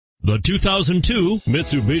The 2002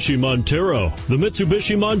 Mitsubishi Montero. The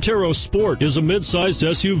Mitsubishi Montero Sport is a mid-sized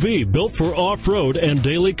SUV built for off-road and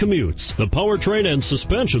daily commutes. The powertrain and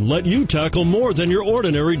suspension let you tackle more than your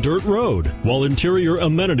ordinary dirt road, while interior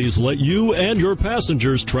amenities let you and your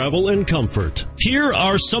passengers travel in comfort. Here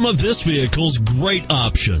are some of this vehicle's great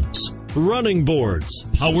options: running boards,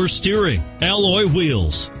 power steering, alloy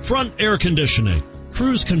wheels, front air conditioning,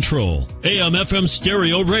 cruise control, AM/FM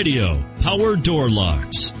stereo radio, power door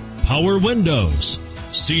locks, power windows,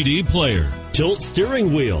 CD player, tilt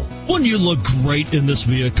steering wheel. Wouldn't you look great in this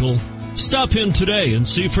vehicle? Stop in today and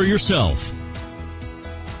see for yourself.